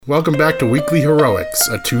Welcome back to Weekly Heroics,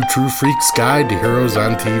 a two true freaks guide to heroes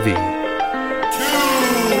on TV.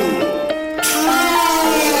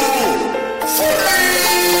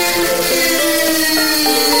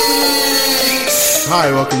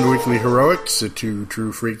 Hi, welcome to Weekly Heroics, a two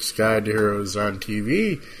true freaks guide to heroes on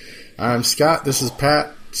TV. I'm Scott, this is Pat.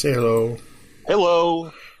 Say hello.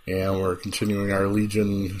 Hello. And we're continuing our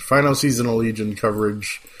Legion, final season of Legion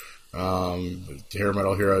coverage. Hair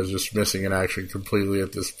Metal Hero is just missing in action completely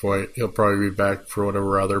at this point. He'll probably be back for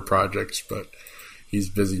whatever other projects, but he's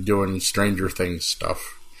busy doing Stranger Things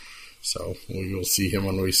stuff. So we will see him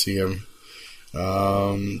when we see him.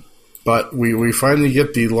 But we finally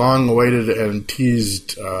get the long-awaited and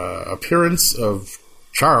teased appearance of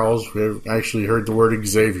Charles. We haven't actually heard the word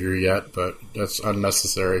Xavier yet, but that's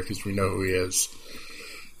unnecessary because we know who he is.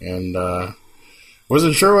 And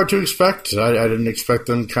wasn't sure what to expect. I didn't expect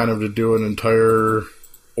them kind of to do an entire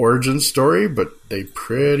origin story, but they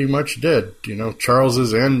pretty much did. You know,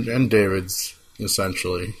 Charles's and David's,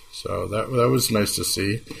 essentially. So that was nice to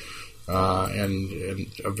see. And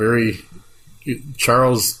a very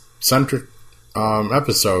Charles-centric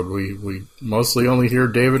episode. We mostly only hear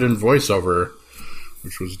David in voiceover,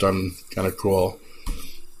 which was done kind of cool.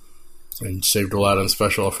 And saved a lot on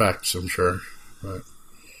special effects, I'm sure. But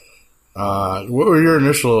what were your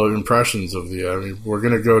initial impressions of the... I mean, we're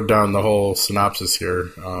going to go down the whole synopsis here,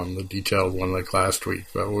 the detailed one like last week,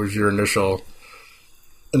 but what was your initial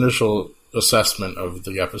assessment of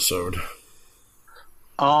the episode?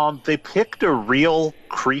 They picked a real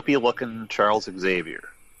creepy-looking Charles Xavier.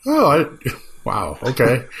 Oh, wow,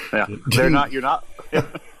 okay. Yeah, you're not... I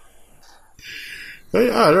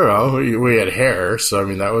don't know, we had hair, so I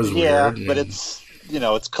mean, that was weird. Yeah, but it's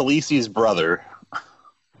Khaleesi's brother.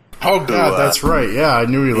 Oh, God, that's right. Yeah, I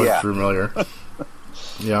knew he looked familiar.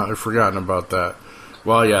 Yeah, I'd forgotten about that.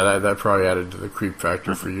 Well, yeah, that probably added to the creep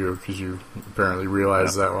factor for you, because you apparently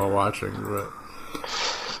realized that while watching.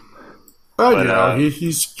 But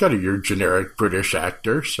he's kind of your generic British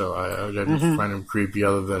actor, so I didn't find him creepy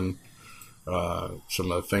other than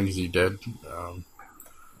some of the things he did.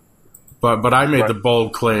 But I made the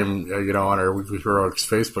bold claim, on our Weekly Heroics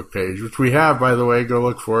Facebook page, which we have, by the way. Go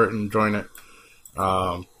look for it and join it.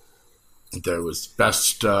 That was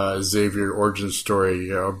best Xavier origin story,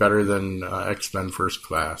 better than X-Men First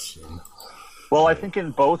Class. Well, I think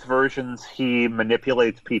in both versions he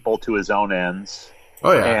manipulates people to his own ends.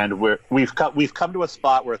 Oh yeah, and we've come to a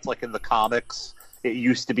spot where it's like in the comics. It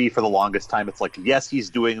used to be for the longest time. It's like, yes, he's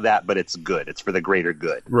doing that, but it's good. It's for the greater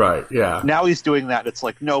good. Right. Yeah. Now he's doing that. It's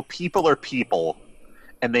like, no, people are people.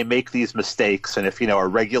 And they make these mistakes, and if a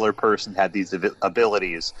regular person had these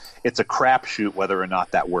abilities, it's a crapshoot whether or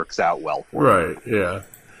not that works out well for them. Right, yeah.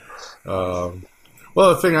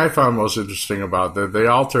 Well, the thing I found most interesting about that, they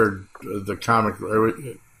altered the comic,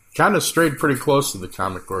 kind of strayed pretty close to the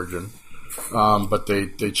comic origin, but they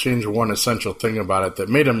changed one essential thing about it that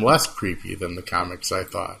made him less creepy than the comics, I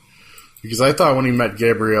thought. Because I thought when he met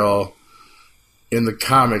Gabrielle in the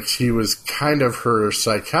comics, he was kind of her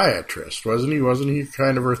psychiatrist, wasn't he? Wasn't he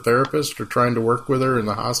kind of her therapist or trying to work with her in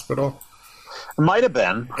the hospital? It might have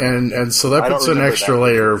been. And so that puts an extra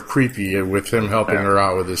layer of creepy with him helping her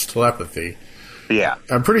out with his telepathy. Yeah.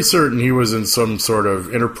 I'm pretty certain he was in some sort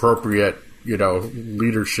of inappropriate,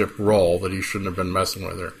 leadership role that he shouldn't have been messing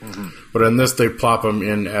with her. Mm-hmm. But in this, they plop him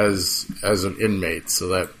in as an inmate,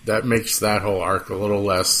 so that makes that whole arc a little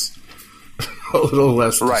less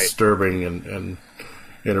disturbing and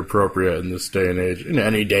inappropriate in this day and age, in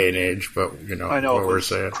any day and age, but I know what we're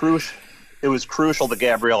saying. It was crucial to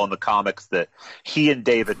Gabrielle in the comics that he and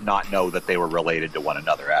David not know that they were related to one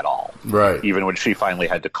another at all. Right. Even when she finally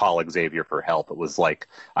had to call Xavier for help, it was like,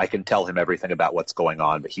 I can tell him everything about what's going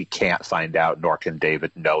on, but he can't find out, nor can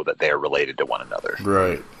David know that they are related to one another.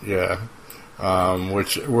 Right, yeah.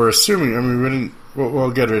 Which we're assuming, I mean,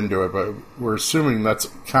 we'll get into it, but we're assuming that's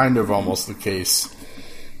kind of almost the case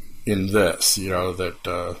in this,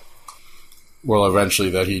 that,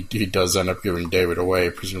 eventually that he does end up giving David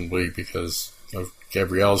away, presumably because of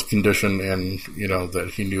Gabrielle's condition and,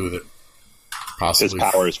 that he knew that possibly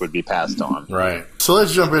his powers would be passed on. Right. So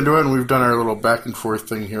let's jump into it, and we've done our little back and forth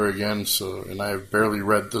thing here again, and I have barely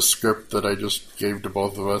read the script that I just gave to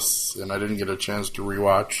both of us, and I didn't get a chance to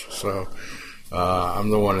rewatch, so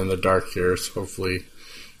I'm the one in the dark here, so hopefully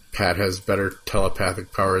Pat has better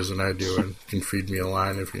telepathic powers than I do and can feed me a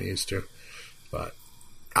line if he needs to. But,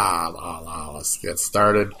 let's get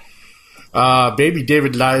started. Baby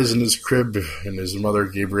David lies in his crib, and his mother,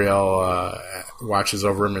 Gabrielle, watches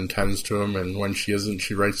over him and tends to him, and when she isn't,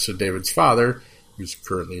 she writes to David's father, who's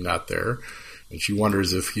currently not there, and she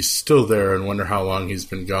wonders if he's still there and wonder how long he's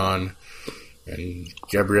been gone. And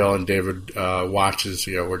Gabrielle and David watches.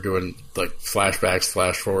 We're doing like flashbacks,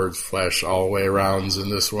 flash forwards, flash all the way arounds in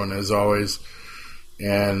this one as always.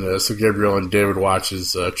 And so Gabrielle and David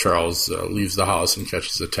watches Charles leaves the house and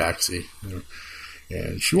catches a taxi.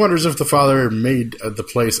 And she wonders if the father made the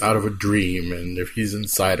place out of a dream and if he's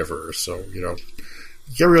inside of her. So,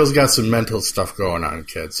 Gabrielle's got some mental stuff going on,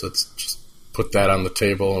 kids. Let's just put that on the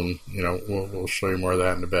table and, we'll show you more of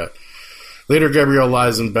that in a bit. Later, Gabrielle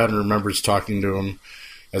lies in bed and remembers talking to him.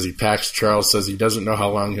 As he packs, Charles says he doesn't know how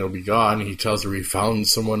long he'll be gone. He tells her he found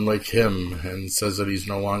someone like him and says that he's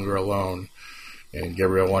no longer alone. And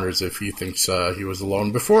Gabrielle wonders if he thinks he was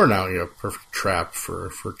alone before now. Perfect trap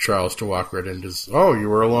for Charles to walk right into. Oh, you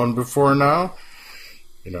were alone before now?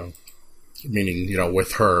 Meaning,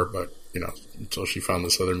 with her, but, until she found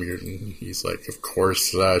this other mutant. He's like, of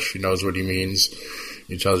course, she knows what he means.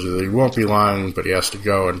 He tells her that he won't be long, but he has to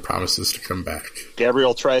go and promises to come back.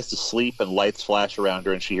 Gabrielle tries to sleep and lights flash around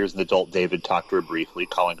her, and she hears an adult David talk to her briefly,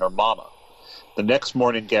 calling her Mama. The next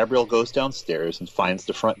morning, Gabrielle goes downstairs and finds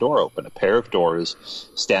the front door open. A pair of doors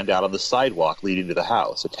stand out on the sidewalk leading to the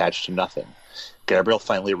house, attached to nothing. Gabrielle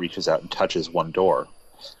finally reaches out and touches one door.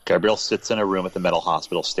 Gabrielle sits in a room at the mental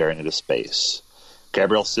hospital staring into space.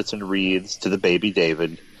 Gabrielle sits and reads to the baby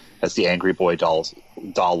David as the angry boy doll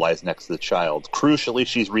lies next to the child. Crucially,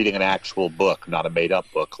 she's reading an actual book, not a made-up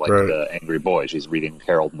book like the angry boy. She's reading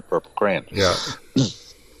Harold and the Purple Crayon. Yeah.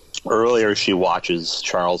 Earlier, she watches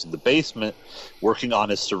Charles in the basement working on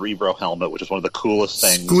his Cerebro helmet, which is one of the coolest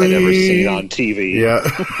things I've ever seen on TV. Yeah.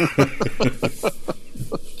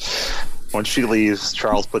 When she leaves,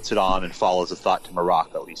 Charles puts it on and follows a thought to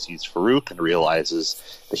Morocco. He sees Farouk and realizes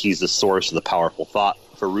that he's the source of the powerful thought.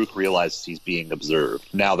 Farouk realizes he's being observed.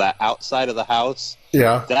 Now, that outside of the house,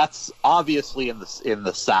 that's obviously in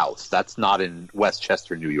the South. That's not in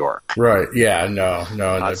Westchester, New York. Right. Yeah. No.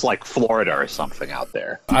 It's like Florida or something out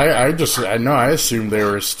there. I assumed they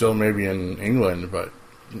were still maybe in England, but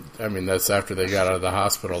I mean, that's after they got out of the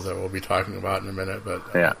hospital that we'll be talking about in a minute. But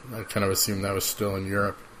yeah. I kind of assumed that was still in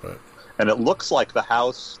Europe. But and it looks like the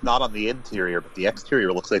house, not on the interior, but the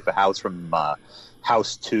exterior looks like the house from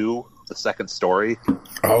House 2, the second story.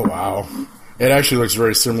 Oh, wow. It actually looks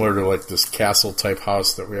very similar to like this castle-type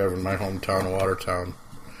house that we have in my hometown of Watertown.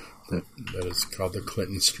 That is called the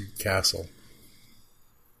Clinton Street Castle.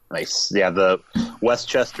 Nice. Yeah, the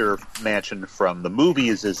Westchester mansion from the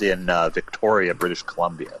movies is in Victoria, British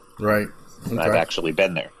Columbia. Right. Okay. I've actually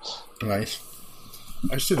been there. Nice.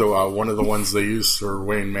 Actually, one of the ones they use for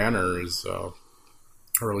Wayne Manor is,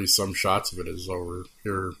 or at least some shots of it, is over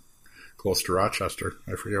here close to Rochester.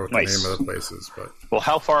 I forget what the name of the place is. But well,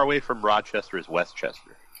 how far away from Rochester is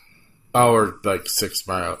Westchester? Oh, or like 6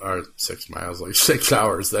 miles, like 6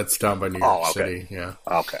 hours. That's down by New York City. Yeah.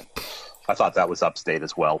 Okay. I thought that was upstate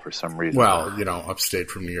as well for some reason. Well, upstate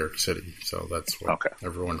from New York City. So that's what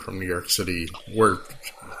everyone from New York City, we're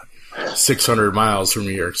 600 miles from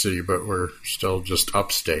New York City, but we're still just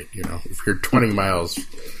upstate. If you're 20 miles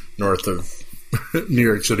north of New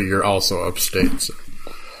York City, you're also upstate. So.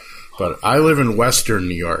 But I live in Western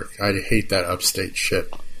New York. I hate that upstate shit.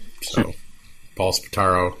 So, Paul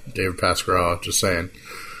Spataro, David Pasquarella, just saying.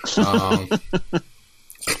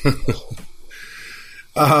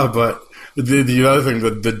 But the other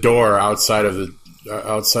thing, the door outside of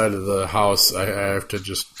the house, I have to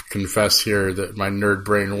just confess here that my nerd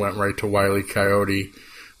brain went right to Wile E. Coyote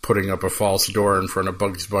putting up a false door in front of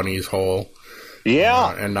Bugs Bunny's hole.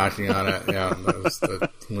 Yeah. And knocking on it. Yeah, the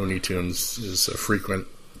Looney Tunes is a frequent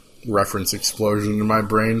reference explosion in my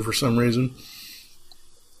brain for some reason.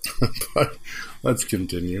 But let's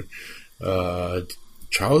continue.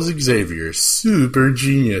 Charles Xavier, super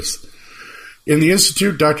genius. In the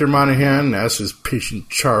Institute, Dr. Monahan asks his patient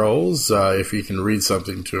Charles if he can read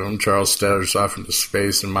something to him. Charles stares off into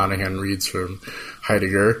space, and Monahan reads from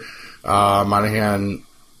Heidegger. Monahan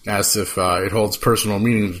asks if it holds personal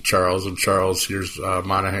meaning to Charles, and Charles hears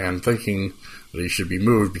Monahan thinking that he should be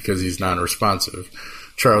moved because he's non-responsive.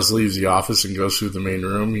 Charles leaves the office and goes through the main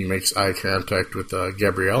room. He makes eye contact with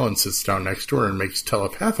Gabrielle and sits down next to her and makes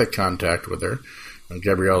telepathic contact with her. And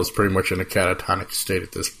Gabrielle is pretty much in a catatonic state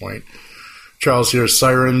at this point. Charles hears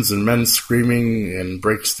sirens and men screaming and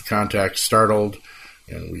breaks the contact, startled.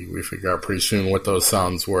 And we figure out pretty soon what those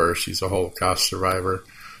sounds were. She's a Holocaust survivor.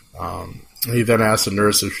 He then asks the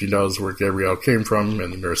nurse if she knows where Gabrielle came from,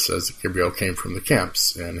 and the nurse says that Gabrielle came from the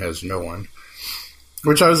camps and has no one.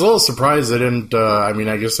 Which I was a little surprised they didn't.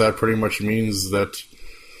 I guess that pretty much means that,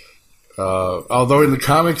 although in the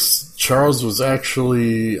comics, Charles was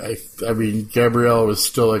actually, Gabrielle was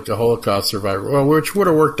still like a Holocaust survivor, which would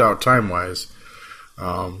have worked out time-wise.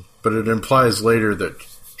 But it implies later that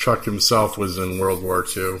Chuck himself was in World War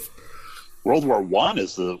II. World War I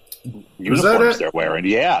is the uniforms they're wearing.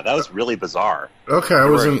 Yeah, that was really bizarre. Okay,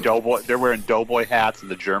 they're wearing doughboy hats, and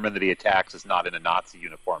the German that he attacks is not in a Nazi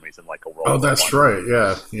uniform. He's in like a World War that's I. right.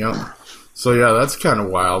 Yeah. So yeah, that's kind of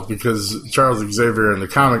wild because Charles Xavier in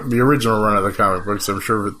the original run of the comic books, I'm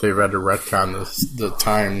sure that they've had to retcon the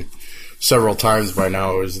time several times by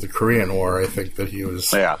now. It was the Korean War, I think, that he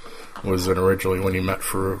was in originally when he met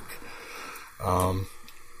Farouk.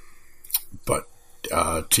 But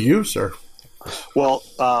to you, sir. Well,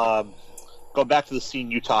 going back to the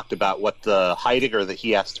scene you talked about, what the Heidegger that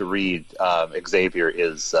he has to read, Xavier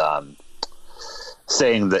is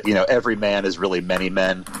saying that every man is really many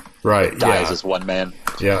men. Right. Dies as one man.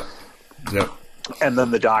 Yeah. Yeah. And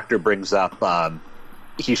then the doctor brings up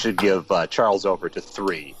he should give Charles over to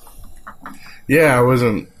 3. Yeah, I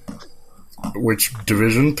wasn't. Which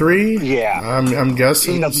Division 3? Yeah, I'm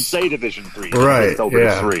guessing he doesn't say Division 3. Right. It's over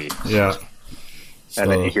to 3. Yeah. And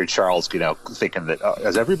then you hear Charles, thinking that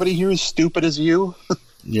is everybody here as stupid as you?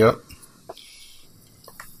 Yep.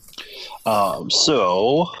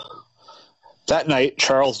 So that night,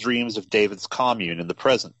 Charles dreams of David's commune in the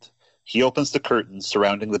present. He opens the curtains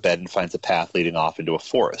surrounding the bed and finds a path leading off into a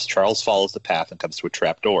forest. Charles follows the path and comes to a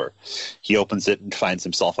trap door. He opens it and finds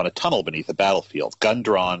himself on a tunnel beneath a battlefield. Gun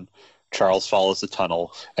drawn, Charles follows the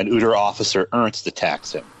tunnel, and Uter officer Ernst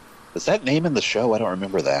attacks him. Is that name in the show? I don't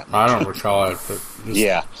remember that. I don't recall it. But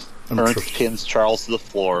yeah. Ernst pins Charles to the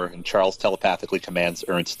floor, and Charles telepathically commands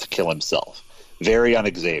Ernst to kill himself. Very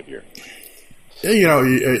un-Xavier. He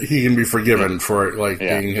can be forgiven for it,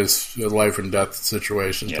 being his life and death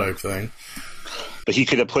situation type thing. But he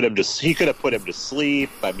could have put him to sleep.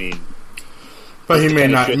 I mean, but he may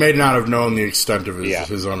not have known the extent of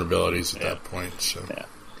his own abilities at that point. So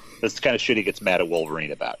that's the kind of shit he gets mad at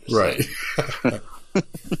Wolverine about. Right.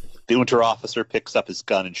 The Unter officer picks up his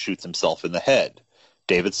gun and shoots himself in the head.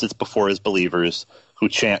 David sits before his believers, who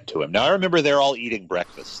chant to him. Now, I remember they're all eating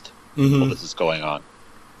breakfast while this is going on.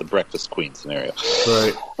 The breakfast queen scenario.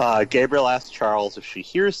 Right. Gabriel asks Charles if she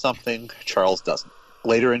hears something. Charles doesn't.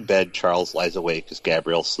 Later in bed, Charles lies awake as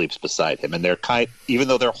Gabriel sleeps beside him. And even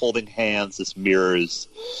though they're holding hands, this mirrors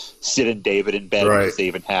Sid and David in bed because they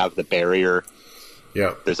even have the barrier.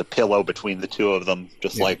 Yeah. There's a pillow between the two of them,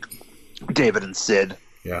 just like David and Sid.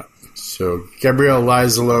 Yeah. So Gabriel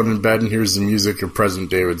lies alone in bed and hears the music of present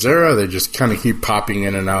David's era. They just kind of keep popping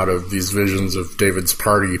in and out of these visions of David's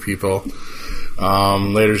party people.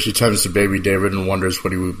 Later she tends to baby David and wonders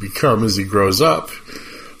what he would become as he grows up.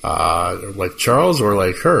 Like Charles or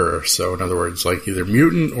like her. So in other words, like either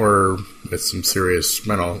mutant or with some serious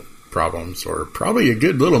mental problems, or probably a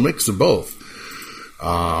good little mix of both.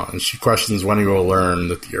 And she questions when he will learn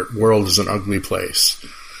that the world is an ugly place.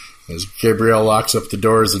 As Gabrielle locks up the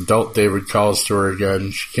doors, adult David calls to her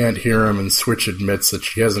again. She can't hear him, and Switch admits that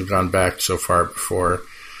she hasn't gone back so far before.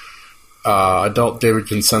 Adult David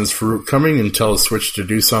can sense Farouk coming and tells Switch to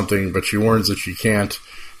do something, but she warns that she can't.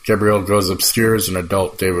 Gabrielle goes upstairs, and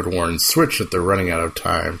adult David warns Switch that they're running out of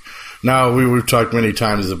time. Now, we've talked many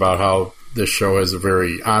times about how this show has a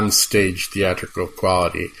very on-stage theatrical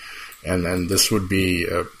quality, and this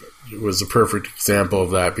was a perfect example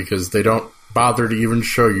of that, because they don't bother to even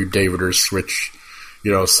show you David or Switch,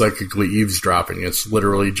 psychically eavesdropping. It's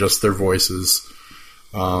literally just their voices.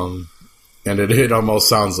 And it almost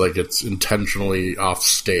sounds like it's intentionally off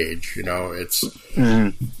stage, it's,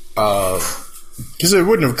 because it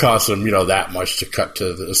wouldn't have cost them, that much to cut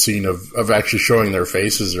to the scene of actually showing their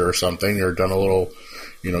faces or something, or done a little,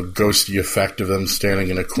 ghosty effect of them standing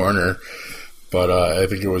in a corner. But, I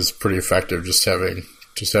think it was pretty effective just having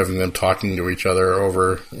them talking to each other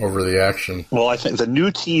over the action. Well, I think the new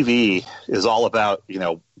TV is all about,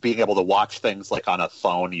 being able to watch things like on a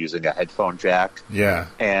phone using a headphone jack. Yeah.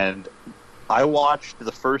 And I watched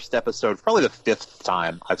the first episode, probably the 5th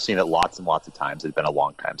time. I've seen it lots and lots of times. It's been a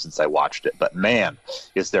long time since I watched it. But man,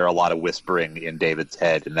 is there a lot of whispering in David's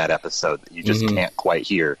head in that episode that you just can't quite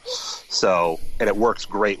hear. So, and it works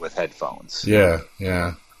great with headphones. Yeah,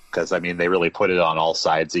 yeah. Because, they really put it on all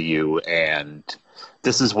sides of you, and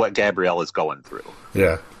this is what Gabrielle is going through.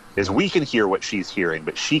 Yeah. Is we can hear what she's hearing,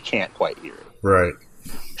 but she can't quite hear it. Right.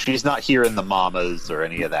 She's not hearing the mamas or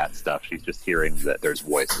any of that stuff. She's just hearing that there's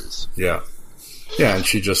voices. Yeah. Yeah, and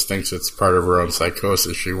she just thinks it's part of her own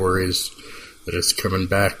psychosis. She worries that it's coming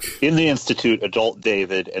back. In the Institute, adult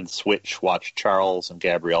David and Switch watch Charles and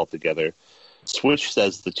Gabrielle together. Switch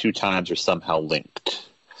says the two times are somehow linked.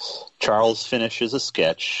 Charles finishes a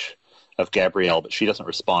sketch of Gabrielle, but she doesn't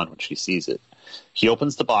respond when she sees it. He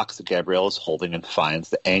opens the box that Gabrielle is holding and finds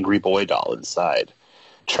the Angry Boy doll inside.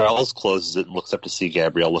 Charles closes it and looks up to see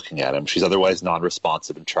Gabrielle looking at him. She's otherwise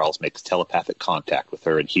non-responsive, and Charles makes telepathic contact with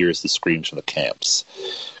her and hears the screams from the camps.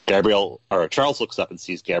 Charles looks up and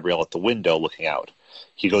sees Gabrielle at the window looking out.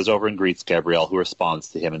 He goes over and greets Gabrielle, who responds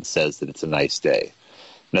to him and says that it's a nice day.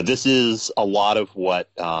 Now, this is a lot of what,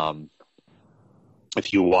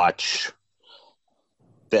 if you watch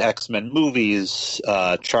the X-Men movies,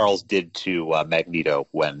 Charles did to Magneto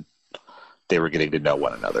when they were getting to know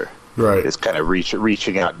one another. Right. Is kind of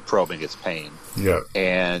reaching out and probing his pain. Yeah.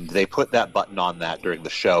 And they put that button on that during the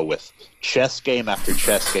show with chess game after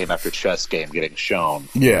chess game after chess game getting shown.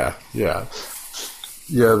 Yeah, yeah.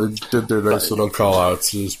 Yeah, they did their nice little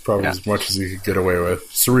call-outs. It was probably as much as he could get away with.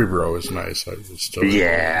 Cerebro was nice. I was still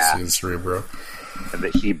seeing Cerebro. And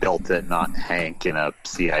that he built it, not Hank in a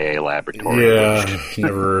CIA laboratory. Yeah,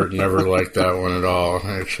 never liked that one at all,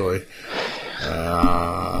 actually.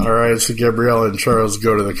 All right, so Gabrielle and Charles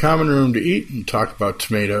go to the common room to eat and talk about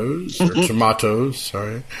tomatoes,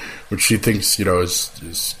 which she thinks,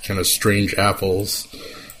 is kind of strange apples.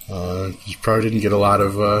 She probably didn't get a lot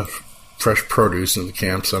of fresh produce in the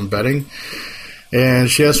camps, I'm betting. And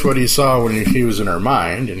she asked what he saw when he was in her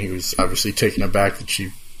mind, and he was obviously taken aback that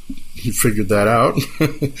he figured that out.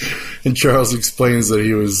 And Charles explains that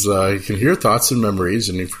he can hear thoughts and memories,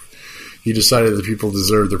 and he decided that people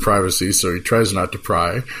deserve their privacy, so he tries not to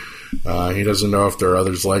pry. He doesn't know if there are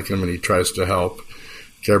others like him, and he tries to help.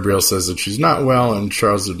 Gabrielle says that she's not well, and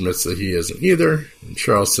Charles admits that he isn't either. And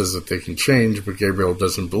Charles says that they can change, but Gabrielle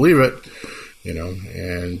doesn't believe it.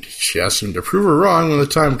 And she asks him to prove her wrong. When the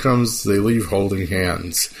time comes, they leave holding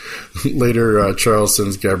hands. Later, Charles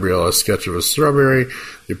sends Gabrielle a sketch of a strawberry.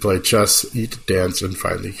 They play chess, eat, dance, and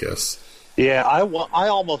finally kiss. Yeah, I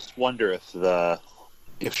almost wonder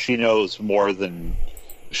if she knows more than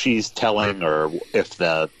she's telling, or if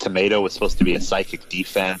the tomato was supposed to be a psychic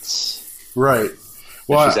defense. Right.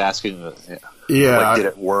 Well, she's asking, yeah, did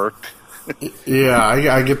it work? Yeah,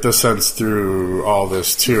 I get the sense through all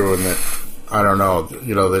this too, and that I don't know,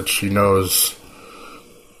 that she knows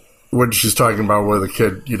when she's talking about where the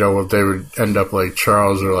kid, if they would end up like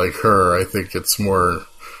Charles or like her. I think it's more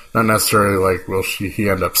not necessarily like he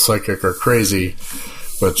end up psychic or crazy,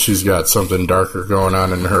 but she's got something darker going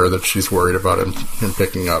on in her that she's worried about him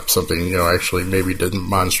picking up something, actually maybe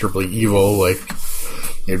demonstrably evil, like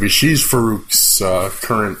maybe she's Farouk's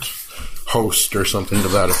current host or something to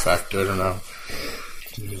that effect. I don't know.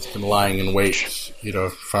 He's been lying in wait,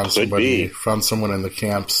 found someone in the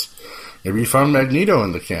camps. Maybe he found Magneto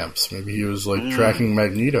in the camps. Maybe he was tracking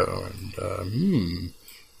Magneto, and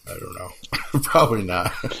I don't know. Probably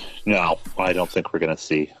not. No, I don't think we're going to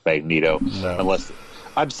see Magneto. No. Unless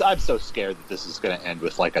I'm so scared that this is going to end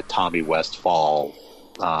with like a Tommy Westfall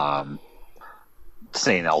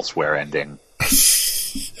St. Elsewhere ending.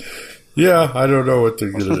 Yeah, I don't know what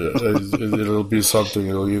they're going to do. It'll be something.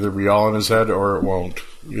 It'll either be all in his head or it won't,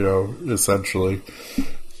 essentially.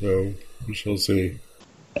 So we shall see.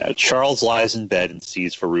 Charles lies in bed and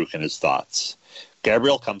sees Farouk in his thoughts.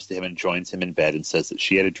 Gabrielle comes to him and joins him in bed and says that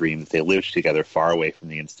she had a dream that they lived together far away from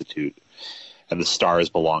the Institute, and the stars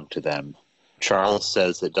belonged to them. Charles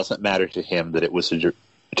says that it doesn't matter to him that it was a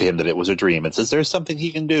dream, and says there's something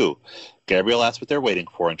he can do. Gabrielle asks what they're waiting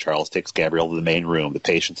for, and Charles takes Gabrielle to the main room. The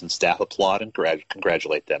patients and staff applaud and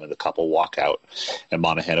congratulate them, and the couple walk out, and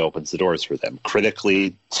Monahan opens the doors for them.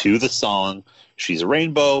 Critically, to the song She's a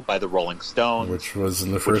Rainbow by the Rolling Stones. Which was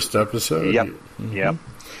in the first episode? Yep. Mm-hmm. Yep.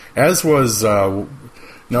 As was, what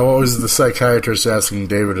was the psychiatrist asking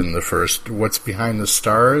David in the first? What's behind the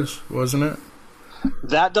stars, wasn't it?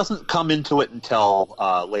 That doesn't come into it until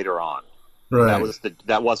later on. Right.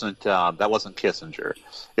 That wasn't Kissinger.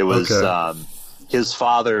 It was his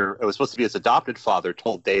father. It was supposed to be his adopted father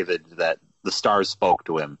told David that the stars spoke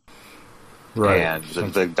to him. Right. And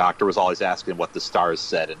the doctor was always asking what the stars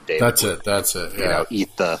said, and David That's it. Yeah.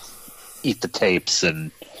 Eat the tapes,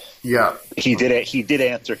 and yeah, he did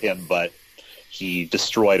answer him, but he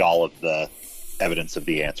destroyed all of the evidence of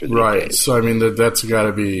the answer. Right. So I mean that's got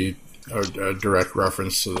to be a direct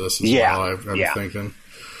reference to this as well. I'm thinking.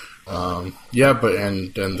 But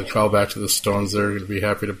the callback to the Stones, they're going to be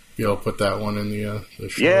happy to be able to put that one in the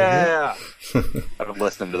show. Yeah. I've been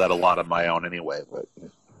listening to that a lot on my own anyway. But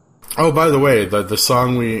oh, by the way, the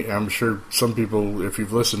song I'm sure some people, if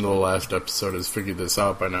you've listened to the last episode, has figured this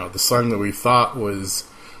out by now. The song that we thought was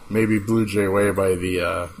maybe Blue Jay Way by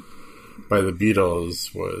the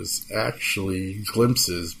Beatles was actually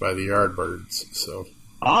Glimpses by the Yardbirds. So.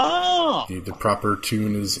 Oh! The proper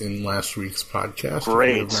tune is in last week's podcast.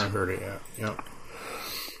 Great. If you have not heard it yet. Yep.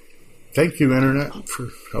 Thank you, Internet, for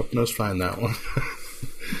helping us find that one.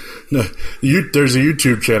 There's a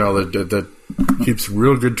YouTube channel that keeps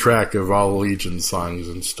real good track of all Legion songs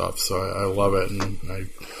and stuff, so I love it, and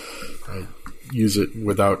I use it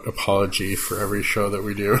without apology for every show that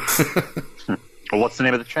we do. Well, what's the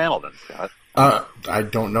name of the channel then, Scott? I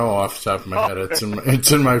don't know off the top of my head.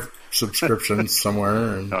 It's in my subscription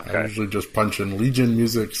somewhere, and okay. I usually just punch in Legion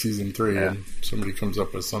Music Season 3, and somebody comes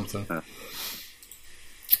up with something.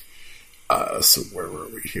 So where were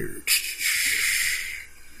we here?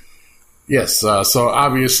 Yes, so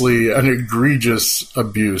obviously an egregious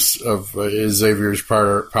abuse of Xavier's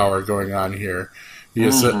power going on here.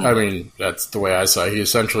 I mean, that's the way I saw it. He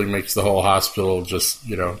essentially makes the whole hospital just,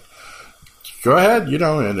 go ahead,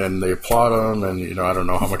 and they applaud him, and, I don't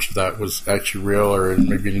know how much of that was actually real or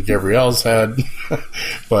maybe in Gabrielle's head.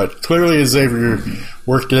 But clearly Xavier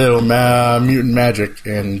worked a little mutant magic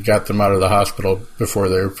and got them out of the hospital before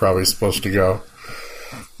they were probably supposed to go.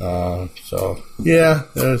 So, yeah,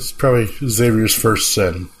 that's probably Xavier's first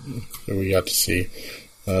sin that we got to see.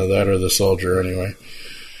 That or the soldier, anyway.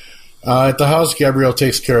 At the house, Gabrielle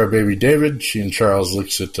takes care of baby David. She and Charles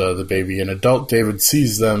looks at the baby and adult David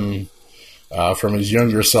sees them from his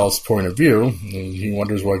younger self's point of view. And he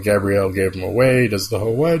wonders why Gabrielle gave him away. Does the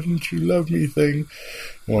whole "why didn't you love me" thing.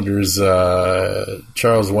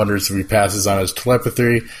 Charles wonders if he passes on his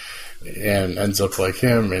telepathy and ends up like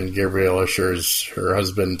him, and Gabrielle assures her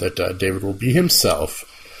husband that David will be himself.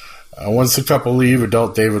 Once the couple leave,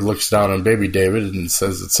 adult David looks down on baby David and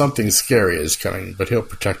says that something scary is coming, but he'll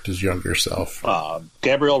protect his younger self.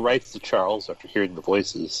 Gabrielle writes to Charles after hearing the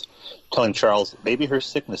voices, telling Charles that maybe her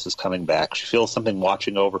sickness is coming back. She feels something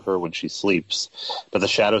watching over her when she sleeps, but the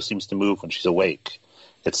shadow seems to move when she's awake.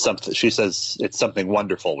 She says it's something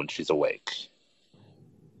wonderful when she's awake.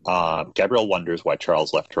 Gabrielle wonders why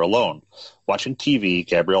Charles left her alone. Watching TV,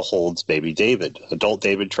 Gabrielle holds baby David. Adult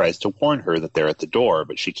David tries to warn her that they're at the door,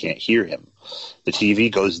 but she can't hear him. The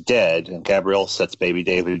TV goes dead, and Gabrielle sets baby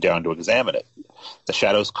David down to examine it. The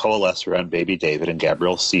shadows coalesce around baby David, and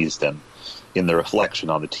Gabrielle sees them in the reflection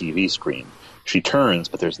on the TV screen. She turns,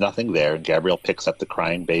 but there's nothing there, and Gabrielle picks up the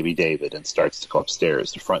crying baby David and starts to go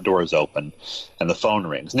upstairs. The front door is open, and the phone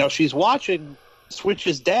rings. Now, she's watching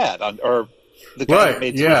Switch's dad, the guy who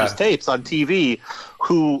made Switch's tapes on TV,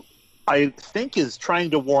 who I think is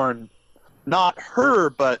trying to warn not her,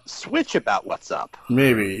 but Switch about what's up.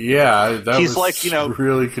 Maybe, yeah. He's like,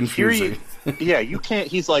 really confusing. You can't,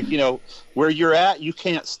 he's like, where you're at, you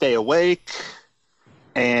can't stay awake,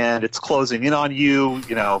 and it's closing in on you,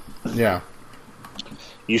 Yeah.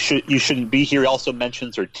 You shouldn't be here. He also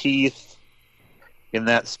mentions her teeth in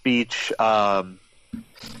that speech. But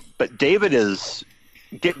David is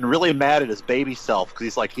getting really mad at his baby self because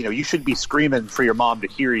he's like, you should be screaming for your mom to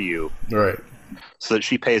hear you. Right. So that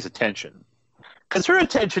she pays attention. Because her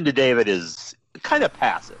attention to David is kind of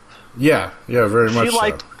passive. Yeah, very much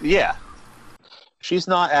so. Yeah. She's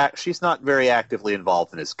not very actively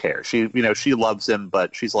involved in his care. She loves him,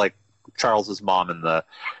 but she's like Charles's mom in the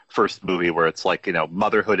first movie where it's like,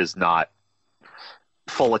 motherhood is not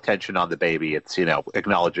full attention on the baby. It's,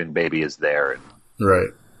 acknowledging baby is there and right.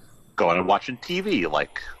 Going and watching TV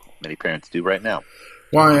like many parents do right now.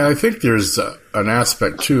 Well, I think there's an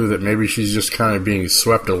aspect, too, that maybe she's just kind of being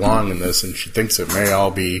swept along in this, and she thinks it may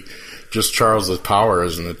all be just Charles's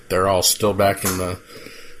powers and that they're all still back in the,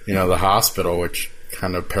 the hospital, which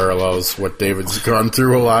kind of parallels what David's gone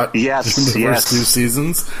through a lot in the first few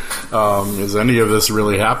seasons. Is any of this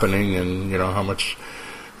really happening, and, how much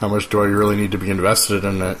do I really need to be invested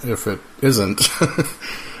in it if it isn't?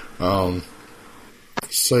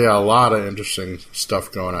 So, yeah, a lot of interesting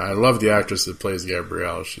stuff going on. I love the actress that plays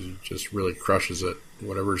Gabrielle. She just really crushes it.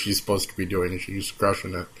 Whatever she's supposed to be doing, she's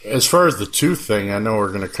crushing it. As far as the tooth thing, I know we're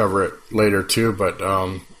going to cover it later, too, but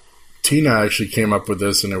Tina actually came up with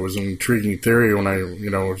this, and it was an intriguing theory when I,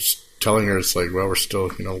 was telling her, it's like, well, we're still,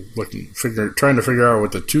 trying to figure out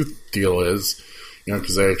what the tooth deal is,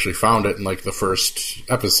 because they actually found it in, the first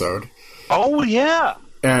episode. Oh, yeah.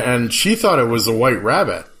 And she thought it was a white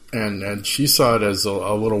rabbit. And she saw it as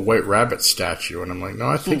a little white rabbit statue. And I'm like, no,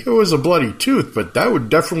 I think it was a bloody tooth, but that would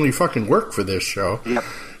definitely fucking work for this show. Yep.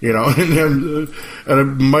 And it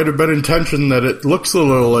might have been intention that it looks a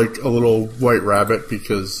little like a little white rabbit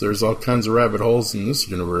because there's all kinds of rabbit holes in this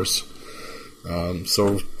universe.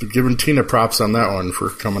 So giving Tina props on that one for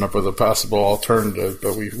coming up with a possible alternative,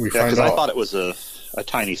 but we find out. Because I thought it was a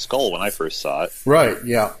tiny skull when I first saw it. Right,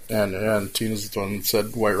 yeah. And Tina's the one that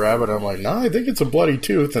said white rabbit. I'm like, no, I think it's a bloody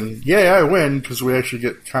tooth. And yeah, I win because we actually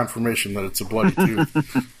get confirmation that it's a bloody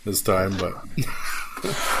tooth this time. But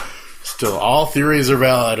Still, all theories are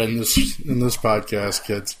valid in this podcast,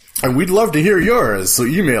 kids. And we'd love to hear yours, so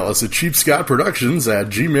email us at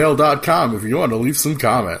cheapscottproductions@gmail.com if you want to leave some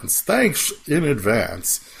comments. Thanks in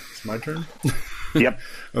advance. It's my turn? Yep.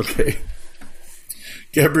 Okay.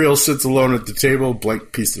 Gabrielle sits alone at the table,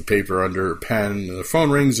 blank piece of paper under her pen, and the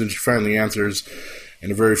phone rings and she finally answers.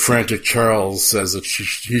 And a very frantic Charles says that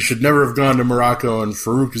he should never have gone to Morocco, and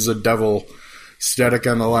Farouk is a devil. Static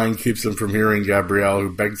on the line keeps him from hearing Gabrielle,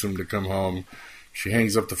 who begs him to come home. She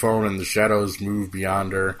hangs up the phone and the shadows move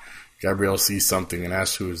beyond her. Gabrielle sees something and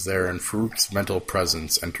asks who is there, and Farouk's mental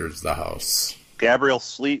presence enters the house. Gabrielle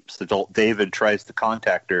sleeps. Adult David tries to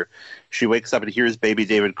contact her. She wakes up and hears baby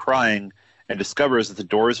David crying and discovers that the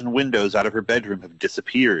doors and windows out of her bedroom have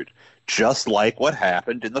disappeared, just like what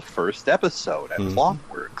happened in the first episode at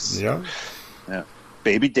Clockworks. Yeah.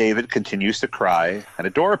 Baby David continues to cry, and a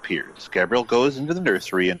door appears. Gabrielle goes into the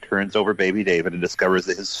nursery and turns over baby David and discovers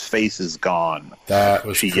that his face is gone. That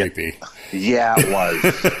was creepy. Yeah,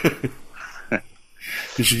 it was.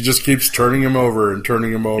 She just keeps turning him over and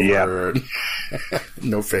turning him over. Yeah. And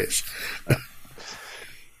no face.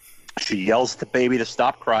 She yells at the baby to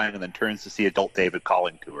stop crying and then turns to see adult David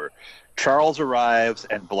calling to her. Charles arrives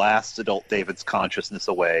and blasts adult David's consciousness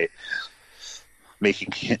away,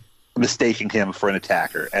 mistaking him for an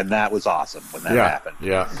attacker, and that was awesome when that happened.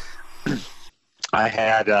 Yeah. I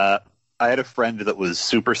had a friend that was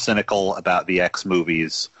super cynical about the X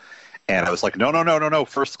movies, and I was like, no,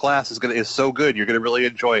 First Class is so good, you're gonna really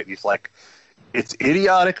enjoy it. And he's like, it's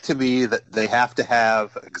idiotic to me that they have to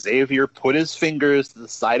have Xavier put his fingers to the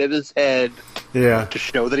side of his head to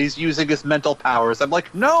show that he's using his mental powers. I'm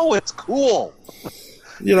like, no, it's cool.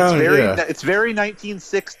 It's very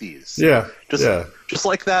 1960s. Yeah. Just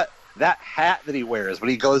like that hat that he wears when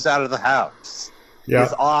he goes out of the house. Yeah.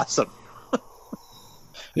 Is awesome.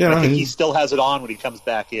 Yeah. I think he still has it on when he comes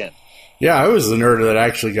back in. Yeah, I was the nerd that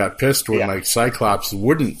actually got pissed when Cyclops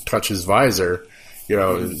wouldn't touch his visor.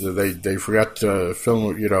 They forgot to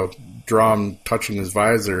film, draw him touching his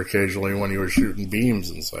visor occasionally when he was shooting beams.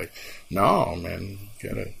 And it's like, no, man,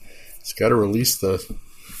 it's got to release the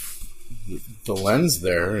lens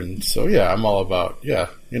there. And so, I'm all about, you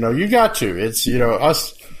got to. It's,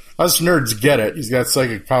 us nerds get it. He's got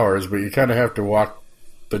psychic powers, but you kind of have to walk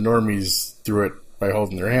the normies through it by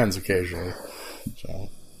holding their hands occasionally. So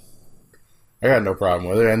I got no problem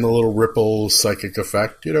with it. And the little ripple psychic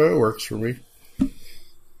effect, it works for me.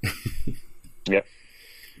 Yep.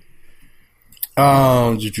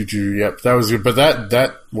 Yep, that was good. But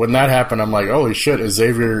that when that happened, I'm like, holy shit,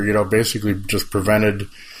 Xavier, basically just prevented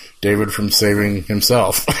David from saving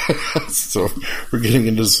himself. So we're getting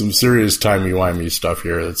into some serious timey-wimey stuff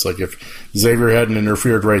here. It's like if Xavier hadn't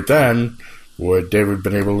interfered right then, would David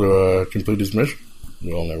been able to complete his mission?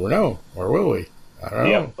 We'll never know. Or will we? I don't know.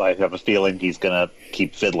 Yeah, I have a feeling he's going to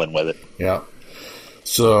keep fiddling with it. Yeah.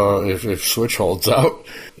 So if Switch holds out,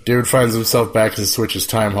 David finds himself back in Switch's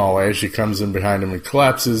time hallway. She comes in behind him and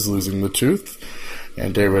collapses, losing the tooth.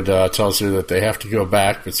 And David tells her that they have to go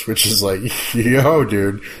back, but Switch is like, yo,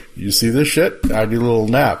 dude, you see this shit? I need a little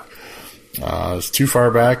nap. It's too far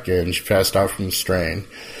back, and she passed out from the strain.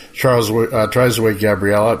 Charles tries to wake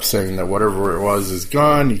Gabrielle up, saying that whatever it was is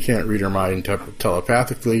gone. You can't read her mind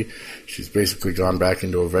telepathically. She's basically gone back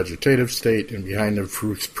into a vegetative state, and behind him,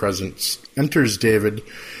 Farouk's presence enters David.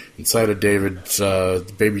 Inside of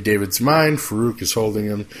baby David's mind, Farouk is holding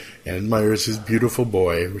him and admires his beautiful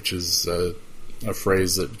boy, which is a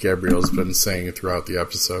phrase that Gabrielle's been saying throughout the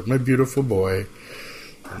episode. My beautiful boy.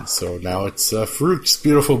 And so now it's Farouk's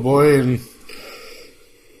beautiful boy, and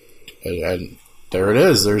there it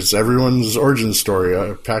is. There's everyone's origin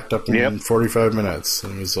story packed up in 45 minutes.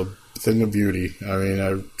 And it was a thing of beauty. I mean,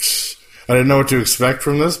 I didn't know what to expect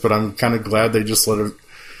from this, but I'm kind of glad they just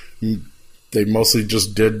they mostly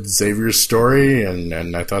just did Xavier's story,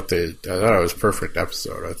 and I thought it was a perfect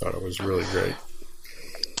episode. I thought it was really great.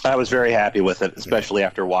 I was very happy with it, especially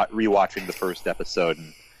after rewatching the first episode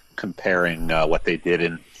and comparing what they did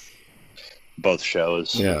in both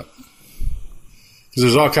shows. Yeah. Because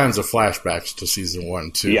there's all kinds of flashbacks to season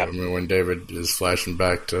 1, too. Yeah. I mean, when David is flashing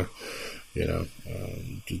back to, there's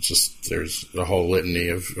a whole litany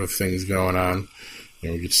of things going on.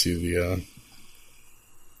 We get to see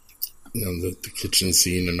the kitchen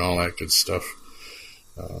scene and all that good stuff.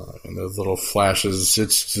 And those little flashes.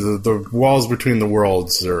 It's the walls between the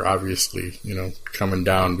worlds are obviously, coming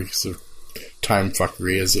down because of time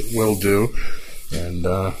fuckery, as it will do. And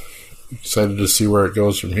excited to see where it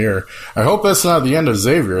goes from here. I hope that's not the end of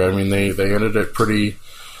Xavier. I mean, they ended it pretty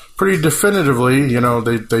definitively.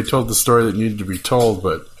 They told the story that needed to be told,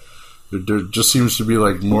 but There just seems to be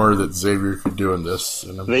like more that Xavier could do in this.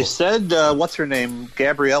 And they said, what's her name?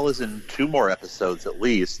 Gabrielle is in 2 more episodes at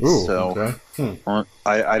least. Ooh, so okay.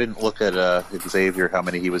 I didn't look at Xavier, how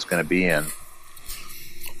many he was going to be in.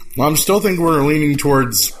 Well, I'm still think we're leaning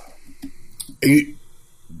towards...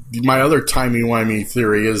 My other timey-wimey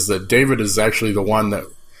theory is that David is actually the one that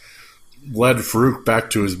led Farouk back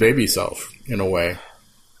to his baby self, in a way.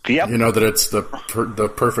 Yep. You know, that it's the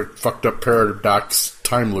perfect fucked up paradox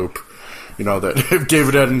time loop. You know, that if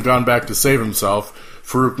David hadn't gone back to save himself,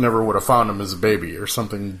 Farouk never would have found him as a baby, or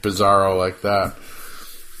something bizarro like that.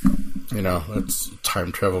 You know, that's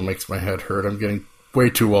time travel makes my head hurt. I'm getting way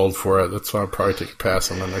too old for it. That's why I'll probably take a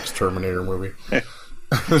pass on the next Terminator movie.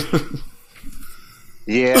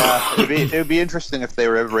 Yeah, it would be interesting if they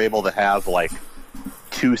were ever able to have, like,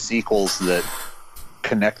 2 sequels that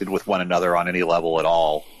connected with one another on any level at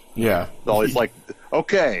all. Yeah. It's always like,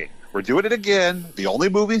 okay, we're doing it again. The only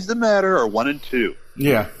movies that matter are 1 and 2.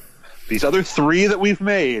 Yeah. These other 3 that we've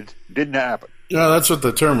made didn't happen. Yeah, that's what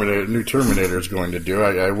the new Terminator is going to do.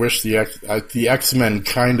 I wish the X-Men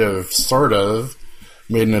kind of, sort of,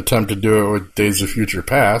 made an attempt to do it with Days of Future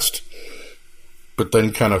Past, but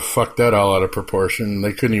then kind of fucked that all out of proportion.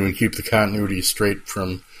 They couldn't even keep the continuity straight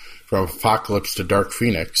from Apocalypse to Dark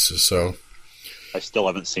Phoenix. So I still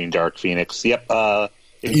haven't seen Dark Phoenix. Yep.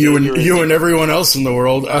 You and everyone else in the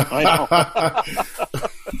world. I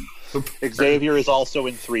know. Xavier is also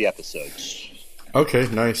in 3 episodes. Okay,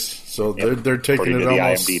 nice. So they're taking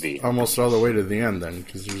it almost all the way to the end then,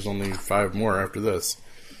 because there's only 5 more after this.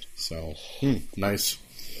 So nice.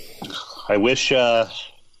 I wish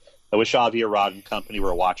Avi Arad and company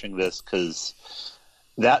were watching this, because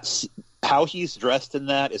that's how he's dressed in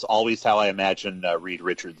that is always how I imagine Reed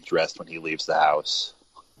Richards dressed when he leaves the house.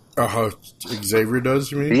 How Xavier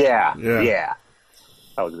does, you mean? Yeah.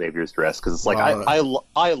 How Xavier's dressed, because it's like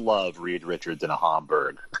I love Reed Richards in a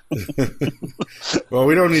Homburg. Well,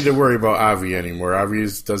 we don't need to worry about Avi anymore. Avi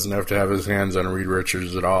doesn't have to have his hands on Reed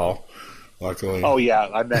Richards at all. Luckily. Oh yeah,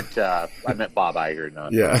 I meant Bob Iger,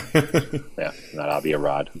 not Avi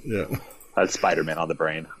Arad. Yeah, that's Spider-Man on the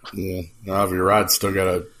brain. Yeah, Avi Arad still got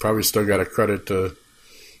a credit to.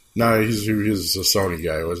 No, he's a Sony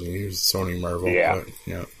guy, wasn't he? He was Sony Marvel. Yeah, but,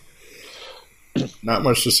 yeah. Not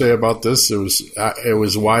much to say about this. It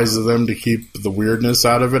was wise of them to keep the weirdness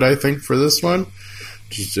out of it, I think, for this one.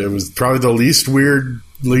 It was probably the least weird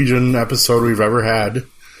Legion episode we've ever had.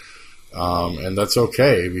 And that's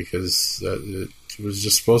okay, because it was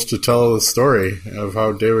just supposed to tell the story of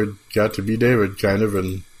how David got to be David, kind of,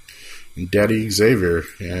 and Daddy Xavier.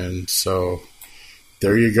 And so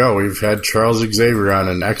there you go. We've had Charles Xavier on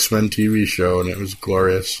an X-Men TV show, and it was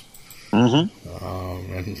glorious.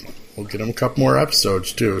 Mm-hmm. And we'll get him a couple more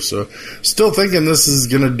episodes, too. So still thinking this is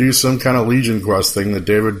going to do some kind of Legion Quest thing that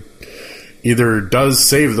David either does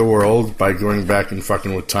save the world by going back and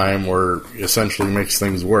fucking with time, or essentially makes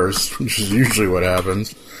things worse, which is usually what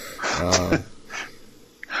happens.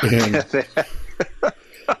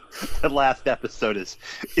 The last episode is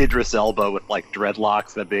Idris Elba with like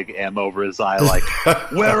dreadlocks and a big M over his eye, like,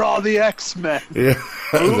 where are the X-Men? Yeah,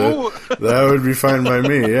 that would be fine by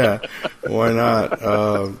me. Yeah, why not?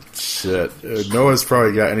 Shit, Noah's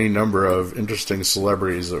probably got any number of interesting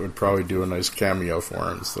celebrities that would probably do a nice cameo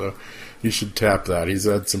for him. So you should tap that. He's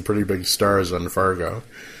had some pretty big stars on Fargo.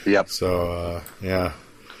 Yep. So yeah.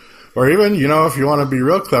 Or even, if you want to be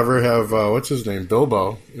real clever, have, what's his name,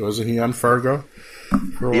 Bilbo. Wasn't he on Fargo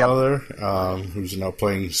for a while there? Who's now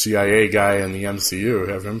playing CIA guy in the MCU.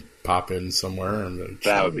 Have him pop in somewhere.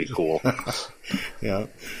 That would be cool. Yeah.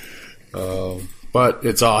 But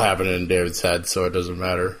it's all happening in David's head, so it doesn't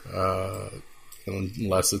matter.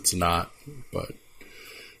 Unless it's not. But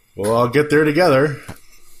we'll all get there together.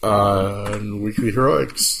 Weekly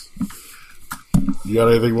Heroics. You got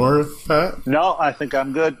anything more, Pat? No, I think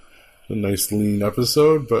I'm good. A nice lean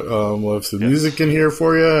episode, but we'll have some music in here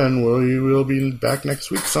for you, and we'll be back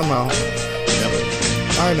next week somehow.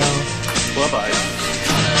 Bye now. Bye-bye.